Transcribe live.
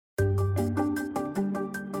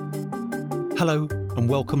Hello, and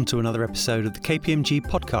welcome to another episode of the KPMG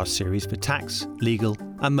podcast series for tax, legal,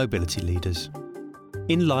 and mobility leaders.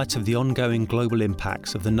 In light of the ongoing global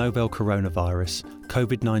impacts of the novel coronavirus,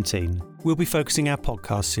 COVID-19, we'll be focusing our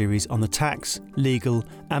podcast series on the tax, legal,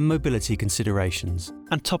 and mobility considerations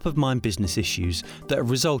and top-of-mind business issues that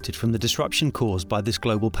have resulted from the disruption caused by this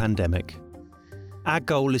global pandemic. Our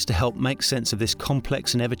goal is to help make sense of this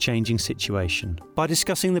complex and ever-changing situation by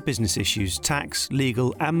discussing the business issues tax,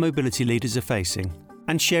 legal and mobility leaders are facing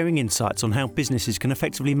and sharing insights on how businesses can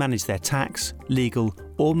effectively manage their tax, legal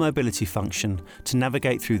or mobility function to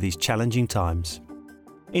navigate through these challenging times.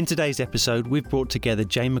 In today's episode, we've brought together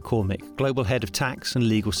Jane McCormick, Global Head of Tax and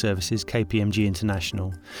Legal Services, KPMG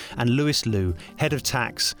International, and Louis Liu, Head of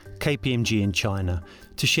Tax, KPMG in China,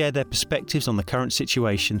 to share their perspectives on the current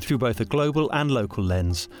situation through both a global and local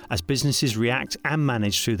lens as businesses react and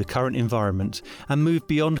manage through the current environment and move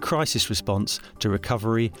beyond crisis response to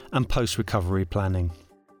recovery and post-recovery planning.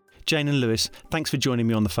 Jane and Louis, thanks for joining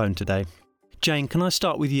me on the phone today. Jane, can I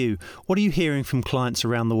start with you? What are you hearing from clients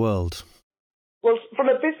around the world? Well, from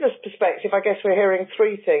a business perspective, I guess we're hearing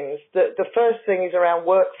three things. The first thing is around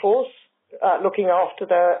workforce, looking after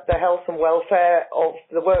the health and welfare of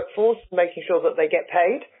the workforce, making sure that they get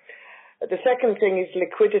paid. The second thing is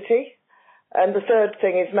liquidity. And the third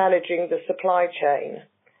thing is managing the supply chain.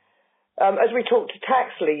 As we talk to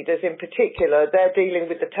tax leaders in particular, they're dealing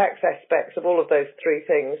with the tax aspects of all of those three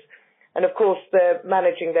things. And of course, they're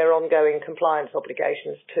managing their ongoing compliance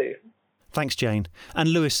obligations too. Thanks, Jane.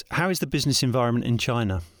 And Louis, how is the business environment in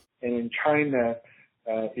China? In China,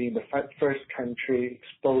 being the first country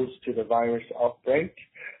exposed to the virus outbreak,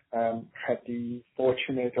 had the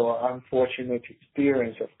fortunate or unfortunate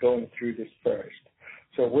experience of going through this first.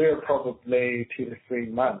 So we're probably 2 to 3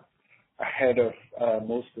 months ahead of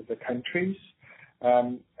most of the countries.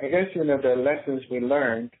 I guess, the lessons we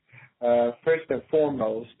learned, first and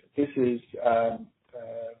foremost, this is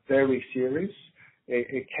very serious.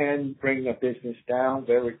 It can bring a business down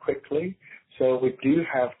very quickly. So we do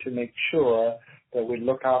have to make sure that we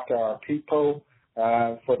look after our people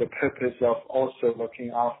for the purpose of also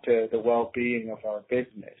looking after the well-being of our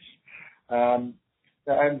business. I'm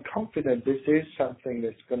confident this is something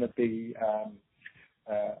that's going to be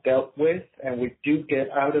dealt with, and we do get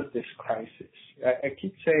out of this crisis. I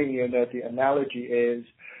keep saying, the analogy is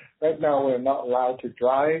right now we're not allowed to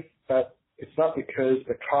drive, but it's not because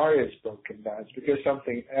the car is broken down. It's because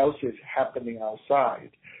something else is happening outside.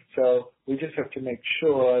 So we just have to make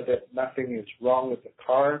sure that nothing is wrong with the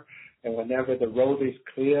car, and whenever the road is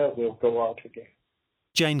clear, we'll go out again.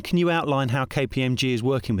 Jane, can you outline how KPMG is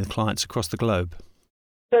working with clients across the globe?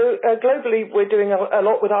 So globally, we're doing a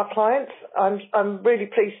lot with our clients. I'm really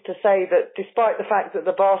pleased to say that despite the fact that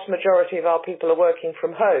the vast majority of our people are working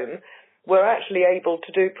from home, we're actually able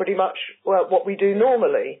to do pretty much what we do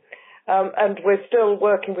normally. And we're still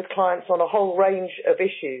working with clients on a whole range of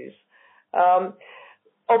issues.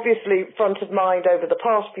 Obviously, front of mind over the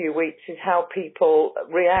past few weeks is how people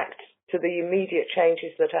react to the immediate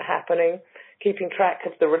changes that are happening, keeping track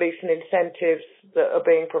of the relief and incentives that are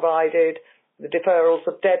being provided, the deferrals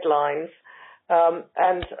of deadlines,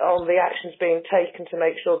 and on the actions being taken to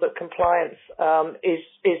make sure that compliance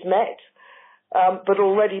is met. But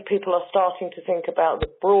already people are starting to think about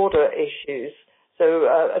the broader issues. So,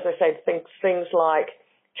 as I said, things like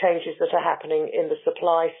changes that are happening in the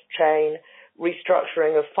supply chain,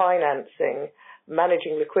 restructuring of financing,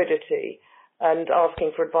 managing liquidity, and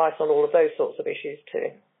asking for advice on all of those sorts of issues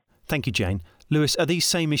too. Thank you, Jane. Louis, are these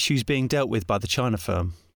same issues being dealt with by the China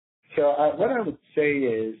firm? So what I would say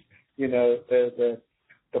is, the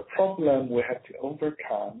problem we have to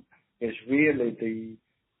overcome is really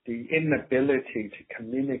the inability to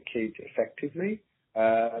communicate effectively.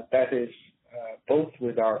 That is both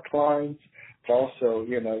with our clients, but also,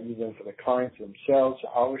 even for the clients themselves,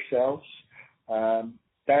 ourselves.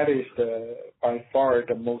 That is by far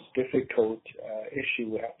the most difficult issue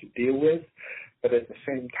we have to deal with. But at the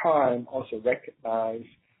same time, also recognize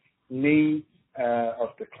needs of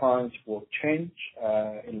the clients will change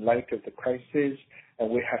in light of the crisis, and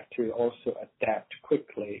we have to also adapt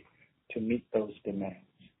quickly to meet those demands.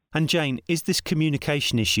 And Jane, is this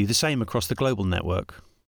communication issue the same across the global network?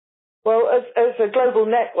 Well, as a global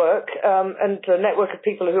network and a network of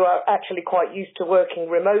people who are actually quite used to working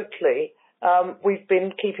remotely, we've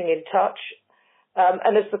been keeping in touch.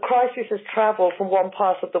 And as the crisis has travelled from one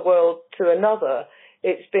part of the world to another,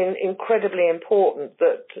 it's been incredibly important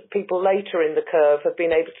that people later in the curve have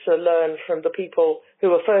been able to learn from the people who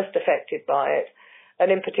were first affected by it.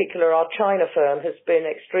 And in particular, our China firm has been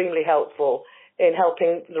extremely helpful in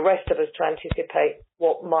helping the rest of us to anticipate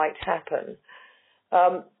what might happen.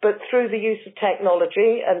 But through the use of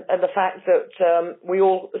technology and the fact that we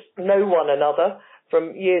all know one another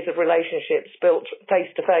from years of relationships built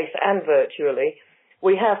face-to-face and virtually,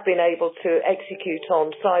 we have been able to execute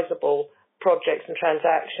on sizable projects and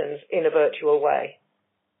transactions in a virtual way.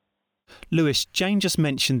 Lewis, Jane just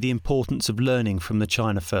mentioned the importance of learning from the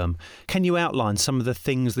China firm. Can you outline some of the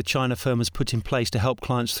things the China firm has put in place to help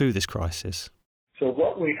clients through this crisis? So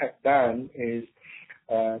what we have done is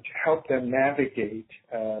to help them navigate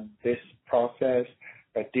this process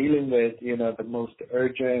by dealing with, the most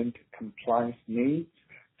urgent compliance needs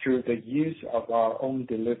through the use of our own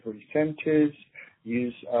delivery centers,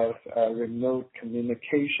 use of remote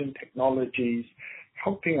communication technologies,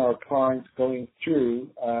 helping our clients going through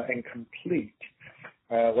and complete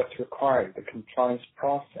what's required, the compliance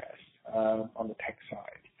process on the tech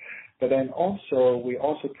side. But then we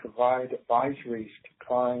also provide advisories to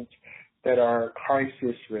clients that are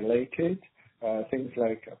crisis related, things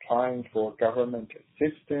like applying for government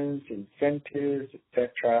assistance, incentives,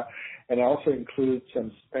 etc. And it also includes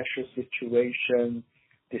some special situation,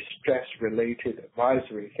 distress-related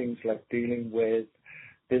advisory, things like dealing with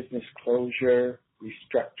business closure,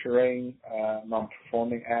 restructuring,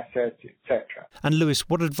 non-performing assets, etc. And Lewis,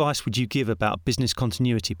 what advice would you give about business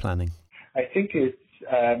continuity planning? I think it's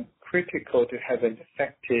critical to have an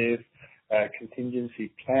effective contingency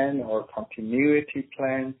plan or continuity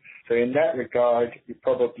plan. So in that regard, you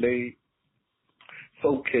probably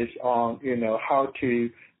focus on, how to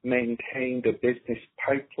maintain the business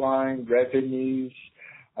pipeline, revenues.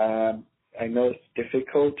 I know it's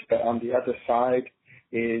difficult, but on the other side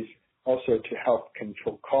is also to help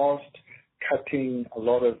control cost, cutting a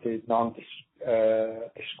lot of the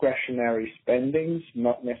discretionary spendings,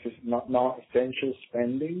 not non-essential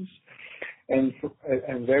spendings, and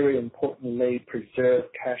very importantly, preserve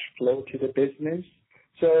cash flow to the business.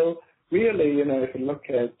 So really, if you look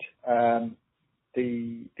at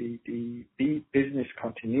the business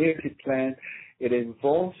continuity plan, it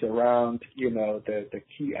involves around, the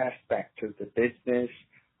key aspects of the business,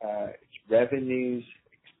 its revenues,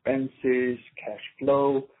 expenses, cash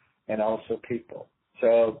flow, and also people.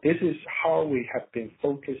 So this is how we have been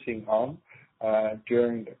focusing on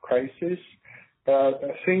during the crisis. But at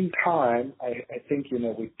the same time, I think,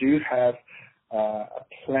 we do have a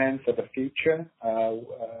plan for the future.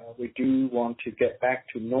 We do want to get back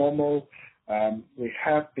to normal. We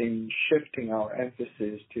have been shifting our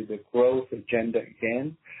emphasis to the growth agenda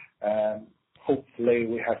again. Hopefully,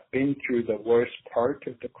 we have been through the worst part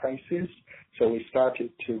of the crisis. So we started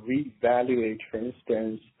to reevaluate, for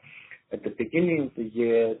instance, at the beginning of the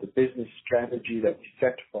year, the business strategy that we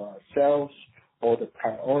set for ourselves, or the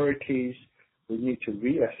priorities. We need to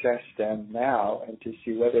reassess them now and to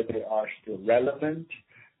see whether they are still relevant,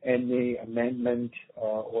 any amendment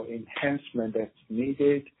or enhancement that's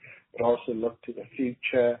needed, but also look to the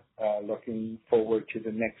future, looking forward to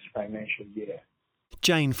the next financial year.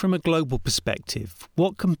 Jane, from a global perspective,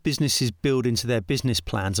 what can businesses build into their business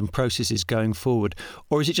plans and processes going forward,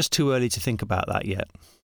 or is it just too early to think about that yet?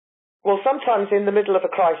 Well, sometimes in the middle of a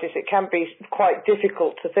crisis, it can be quite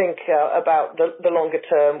difficult to think about the longer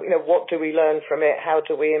term. What do we learn from it? How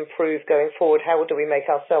do we improve going forward? How do we make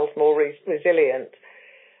ourselves more resilient?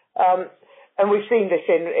 And we've seen this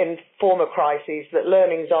in former crises, that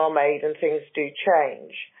learnings are made and things do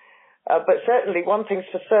change. But certainly one thing's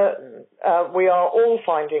for certain, we are all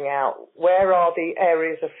finding out where are the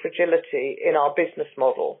areas of fragility in our business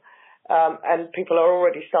model. And people are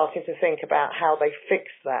already starting to think about how they fix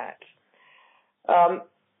that.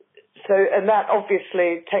 And that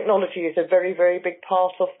obviously, technology is a very, very big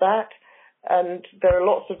part of that. And there are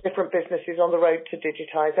lots of different businesses on the road to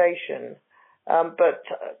digitization. But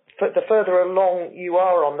the further along you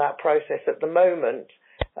are on that process at the moment,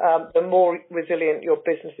 the more resilient your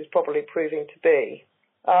business is probably proving to be.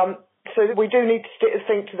 So we do need to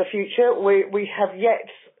think to the future. We have yet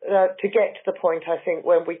to get to the point, I think,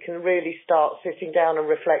 when we can really start sitting down and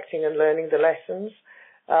reflecting and learning the lessons.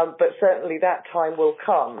 But certainly that time will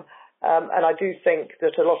come. And I do think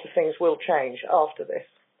that a lot of things will change after this.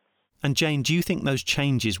 And Jane, do you think those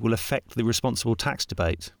changes will affect the responsible tax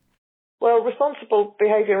debate? Well, responsible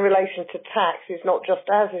behaviour in relation to tax is not just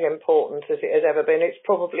as important as it has ever been. It's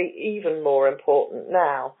probably even more important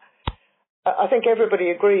now. I think everybody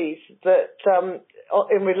agrees that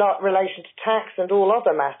in relation to tax and all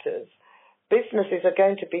other matters, businesses are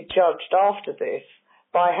going to be judged after this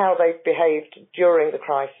by how they've behaved during the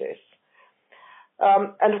crisis.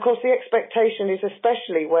 And of course, the expectation is,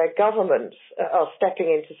 especially where governments are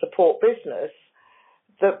stepping in to support business,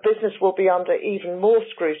 that business will be under even more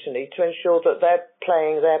scrutiny to ensure that they're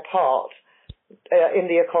playing their part in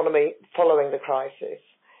the economy following the crisis.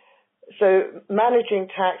 So managing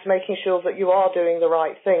tax, making sure that you are doing the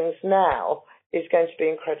right things now is going to be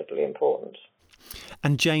incredibly important.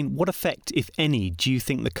 And Jane, what effect, if any, do you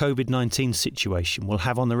think the COVID-19 situation will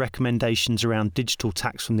have on the recommendations around digital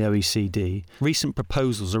tax from the OECD, recent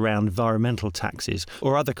proposals around environmental taxes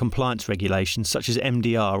or other compliance regulations such as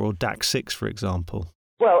MDR or DAC 6, for example?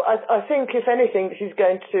 Well, I think, if anything, this is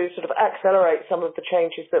going to sort of accelerate some of the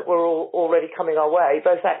changes that were already coming our way,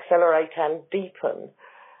 both accelerate and deepen.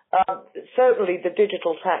 Certainly the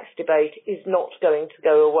digital tax debate is not going to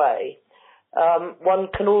go away. One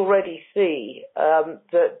can already see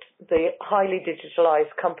that the highly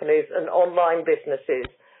digitalised companies and online businesses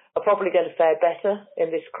are probably going to fare better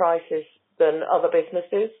in this crisis than other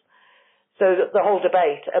businesses. So that the whole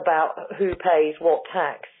debate about who pays what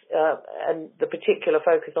tax and the particular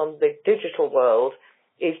focus on the digital world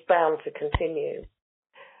is bound to continue.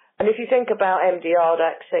 And if you think about MDR,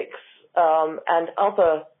 DAC 6 and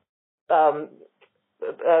other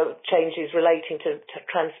changes relating to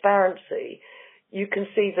transparency, you can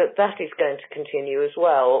see that that is going to continue as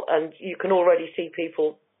well. And you can already see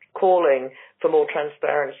people calling for more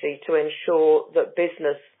transparency to ensure that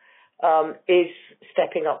business is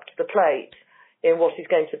stepping up to the plate in what is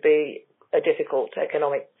going to be a difficult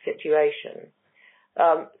economic situation.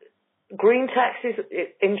 Green tax is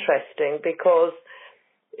interesting because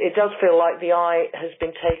it does feel like the eye has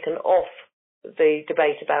been taken off the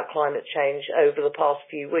debate about climate change over the past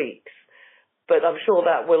few weeks. But I'm sure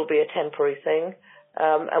that will be a temporary thing,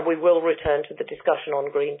 and we will return to the discussion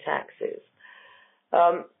on green taxes.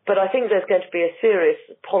 But I think there's going to be a serious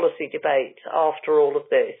policy debate after all of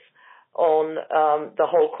this on the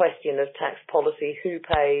whole question of tax policy, who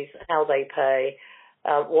pays, how they pay,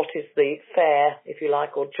 what is the fair, if you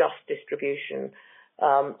like, or just distribution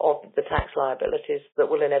of the tax liabilities that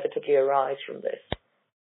will inevitably arise from this.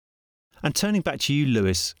 And turning back to you,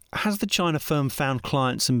 Lewis, has the China firm found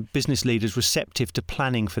clients and business leaders receptive to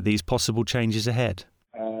planning for these possible changes ahead?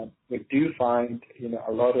 We do find,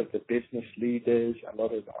 a lot of the business leaders, a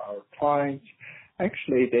lot of our clients,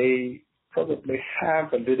 actually they probably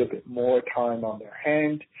have a little bit more time on their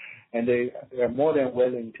hand, and they are more than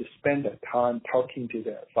willing to spend that time talking to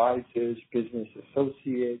their advisors, business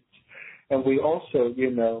associates, and we also,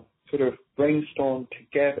 sort of brainstorm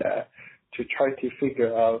together to try to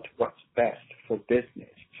figure out what's best for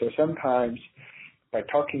business. So sometimes by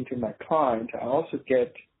talking to my client, I also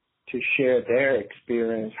get to share their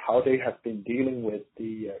experience, how they have been dealing with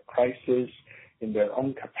the crisis in their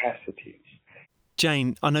own capacities.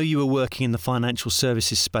 Jane, I know you were working in the financial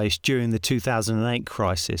services space during the 2008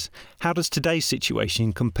 crisis. How does today's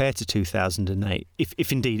situation compare to 2008,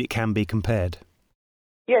 if indeed it can be compared?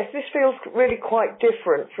 Yes, this feels really quite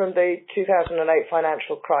different from the 2008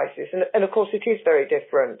 financial crisis, and of course it is very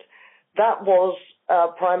different. That was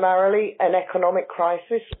primarily an economic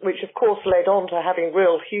crisis, which of course led on to having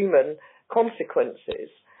real human consequences.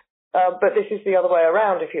 But this is the other way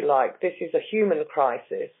around, if you like. This is a human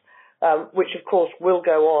crisis, which of course will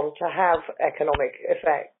go on to have economic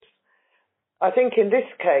effects. I think in this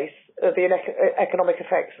case, the economic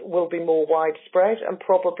effects will be more widespread and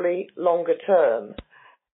probably longer term.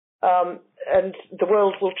 And the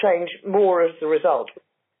world will change more as a result.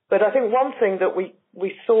 But I think one thing that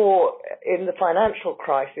we saw in the financial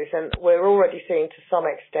crisis, and we're already seeing to some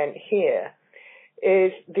extent here,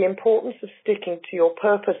 is the importance of sticking to your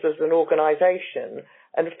purpose as an organisation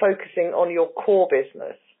and focusing on your core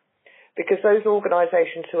business. Because those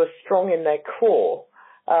organisations who are strong in their core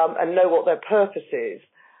and know what their purpose is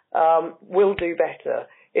will do better.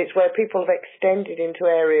 It's where people have extended into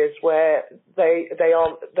areas where they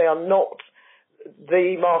are not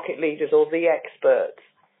the market leaders or the experts,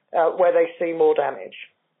 where they see more damage.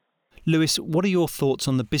 Lewis, what are your thoughts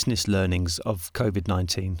on the business learnings of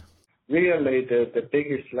COVID-19? Really, the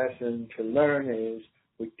biggest lesson to learn is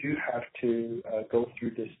we do have to go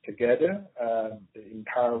through this together, the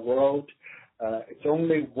entire world. It's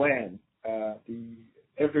only when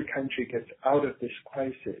every country gets out of this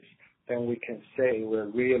crisis then we can say we're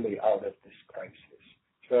really out of this crisis.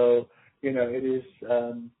 So, it is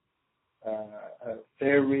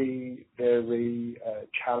very, very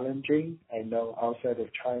challenging, I know, outside of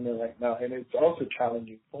China right now, and it's also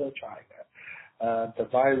challenging for China. The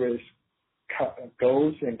virus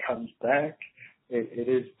goes and comes back. It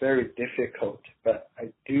is very difficult, but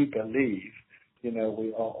I do believe,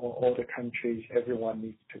 we all the countries, everyone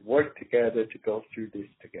needs to work together to go through this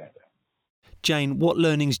together. Jane, what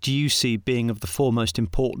learnings do you see being of the foremost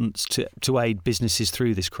importance to aid businesses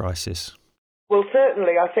through this crisis? Well,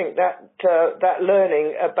 certainly, I think that that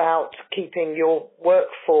learning about keeping your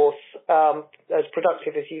workforce as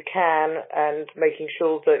productive as you can and making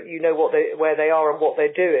sure that you know where they are and what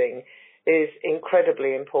they're doing is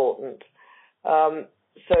incredibly important. I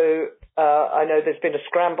know there's been a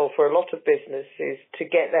scramble for a lot of businesses to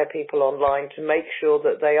get their people online to make sure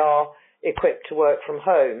that they are equipped to work from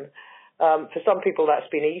home. For some people, that's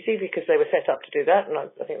been easy because they were set up to do that, and I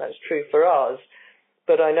think that's true for us.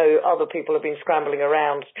 But I know other people have been scrambling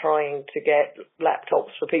around trying to get laptops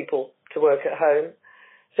for people to work at home.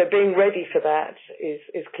 So being ready for that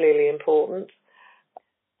is clearly important.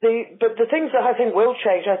 But the things that I think will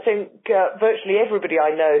change, I think virtually everybody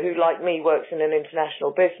I know who, like me, works in an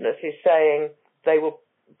international business is saying they will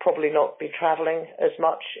probably not be travelling as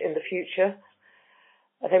much in the future.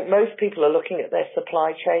 I think most people are looking at their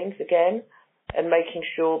supply chains again and making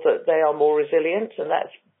sure that they are more resilient, and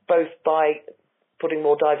that's both by putting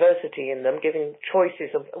more diversity in them, giving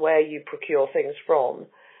choices of where you procure things from,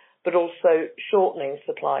 but also shortening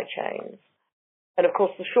supply chains. And of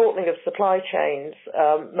course, the shortening of supply chains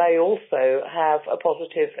may also have a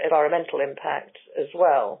positive environmental impact as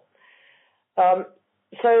well.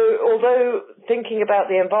 So although thinking about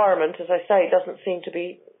the environment, as I say, doesn't seem to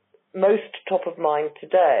be most top of mind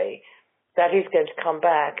today, that is going to come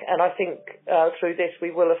back. And I think through this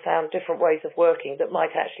we will have found different ways of working that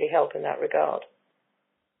might actually help in that regard.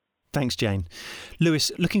 Thanks, Jane.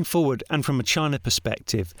 Lewis, looking forward and from a China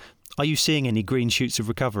perspective, are you seeing any green shoots of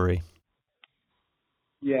recovery?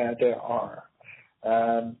 Yeah, there are.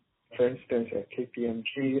 For instance, at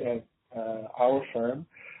KPMG, at our firm,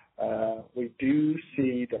 we do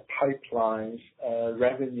see the pipelines,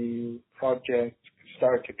 revenue projects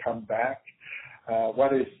start to come back.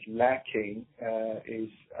 What is lacking is,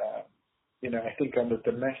 I think on the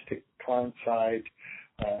domestic client side,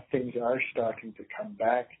 things are starting to come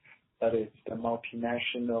back, but it's the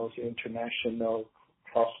multinationals, international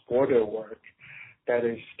cross-border work that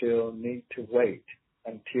is still need to wait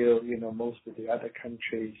until, most of the other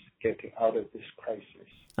countries getting out of this crisis.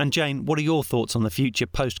 And Jane, what are your thoughts on the future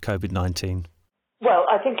post-COVID-19? Well,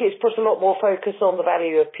 I think it's put a lot more focus on the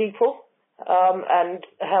value of people and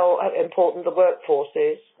how important the workforce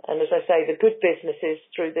is. And as I say, the good businesses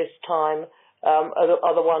through this time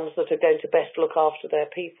are the ones that are going to best look after their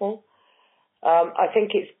people. I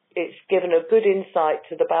think it's given a good insight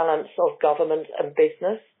to the balance of government and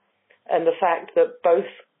business and the fact that both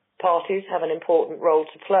parties have an important role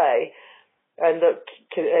to play, and that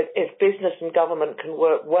if business and government can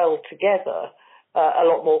work well together, a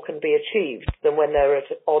lot more can be achieved than when they're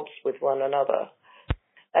at odds with one another.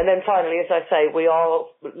 And then finally, as I say, we are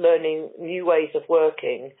learning new ways of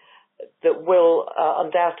working that will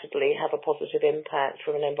undoubtedly have a positive impact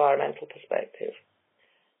from an environmental perspective.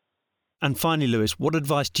 And finally, Lewis, what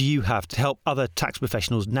advice do you have to help other tax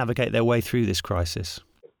professionals navigate their way through this crisis?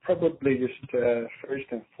 Probably just first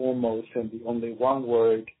and foremost, and the only one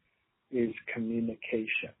word is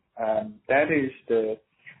communication. That is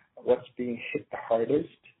what's being hit the hardest,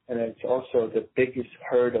 and it's also the biggest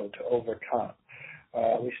hurdle to overcome.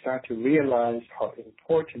 We start to realize how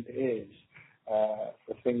important it is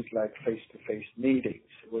for things like face-to-face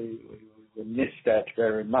meetings. We miss that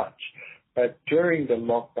very much. But during the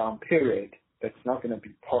lockdown period, that's not going to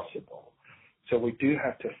be possible. So we do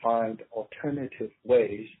have to find alternative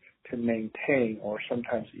ways to maintain or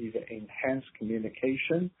sometimes even enhance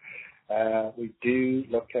communication. We do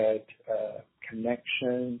look at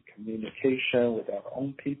communication with our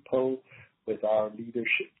own people, with our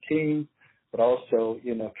leadership team, but also,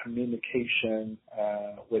 communication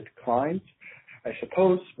with clients. I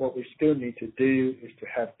suppose what we still need to do is to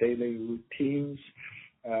have daily routines,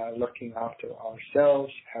 looking after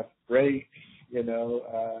ourselves, have breaks,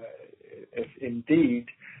 if indeed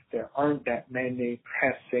there aren't that many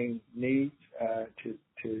pressing needs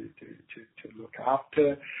to look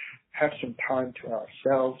after, have some time to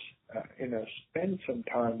ourselves, spend some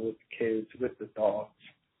time with kids, with the dogs.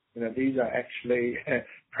 These are actually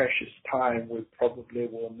precious time we probably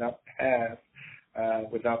will not have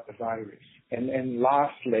without the virus. And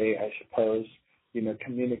lastly, I suppose,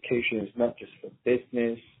 communication is not just for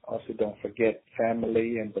business. Also, don't forget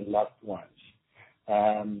family and the loved ones.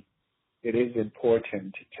 It is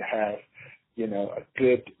important to have, a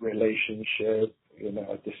good relationship,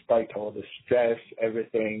 despite all the stress,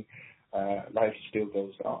 everything, life still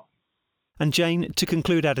goes on. And Jane, to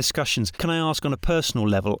conclude our discussions, can I ask on a personal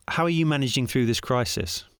level, how are you managing through this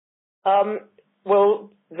crisis?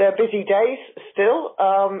 Well, they're busy days still,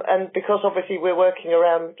 and because obviously we're working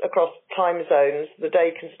across time zones, the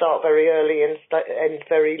day can start very early and end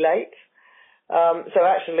very late. So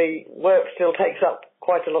actually work still takes up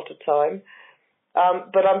quite a lot of time.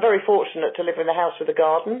 But I'm very fortunate to live in a house with a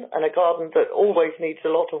garden, and a garden that always needs a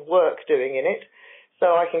lot of work doing in it.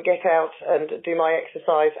 So I can get out and do my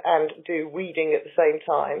exercise and do weeding at the same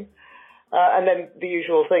time. And then the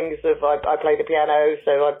usual things of I play the piano,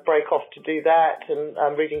 so I break off to do that, and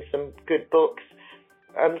I'm reading some good books.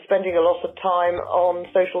 I'm spending a lot of time on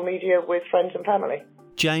social media with friends and family.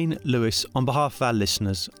 Jane, Lewis, on behalf of our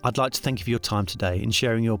listeners, I'd like to thank you for your time today in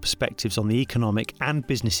sharing your perspectives on the economic and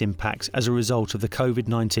business impacts as a result of the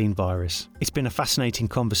COVID-19 virus. It's been a fascinating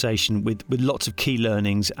conversation with lots of key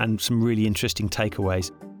learnings and some really interesting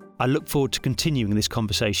takeaways. I look forward to continuing this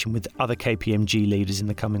conversation with other KPMG leaders in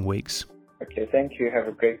the coming weeks. Okay, thank you. Have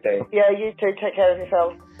a great day. Yeah, you too. Take care of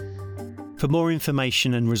yourself. For more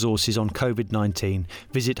information and resources on COVID-19,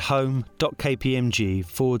 visit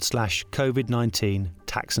home.kpmg/COVID-19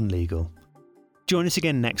 tax and legal. Join us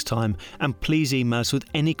again next time, and please email us with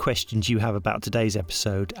any questions you have about today's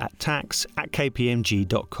episode at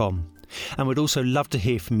tax@kpmg.com. And we'd also love to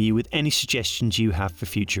hear from you with any suggestions you have for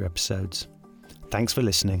future episodes. Thanks for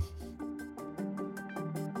listening.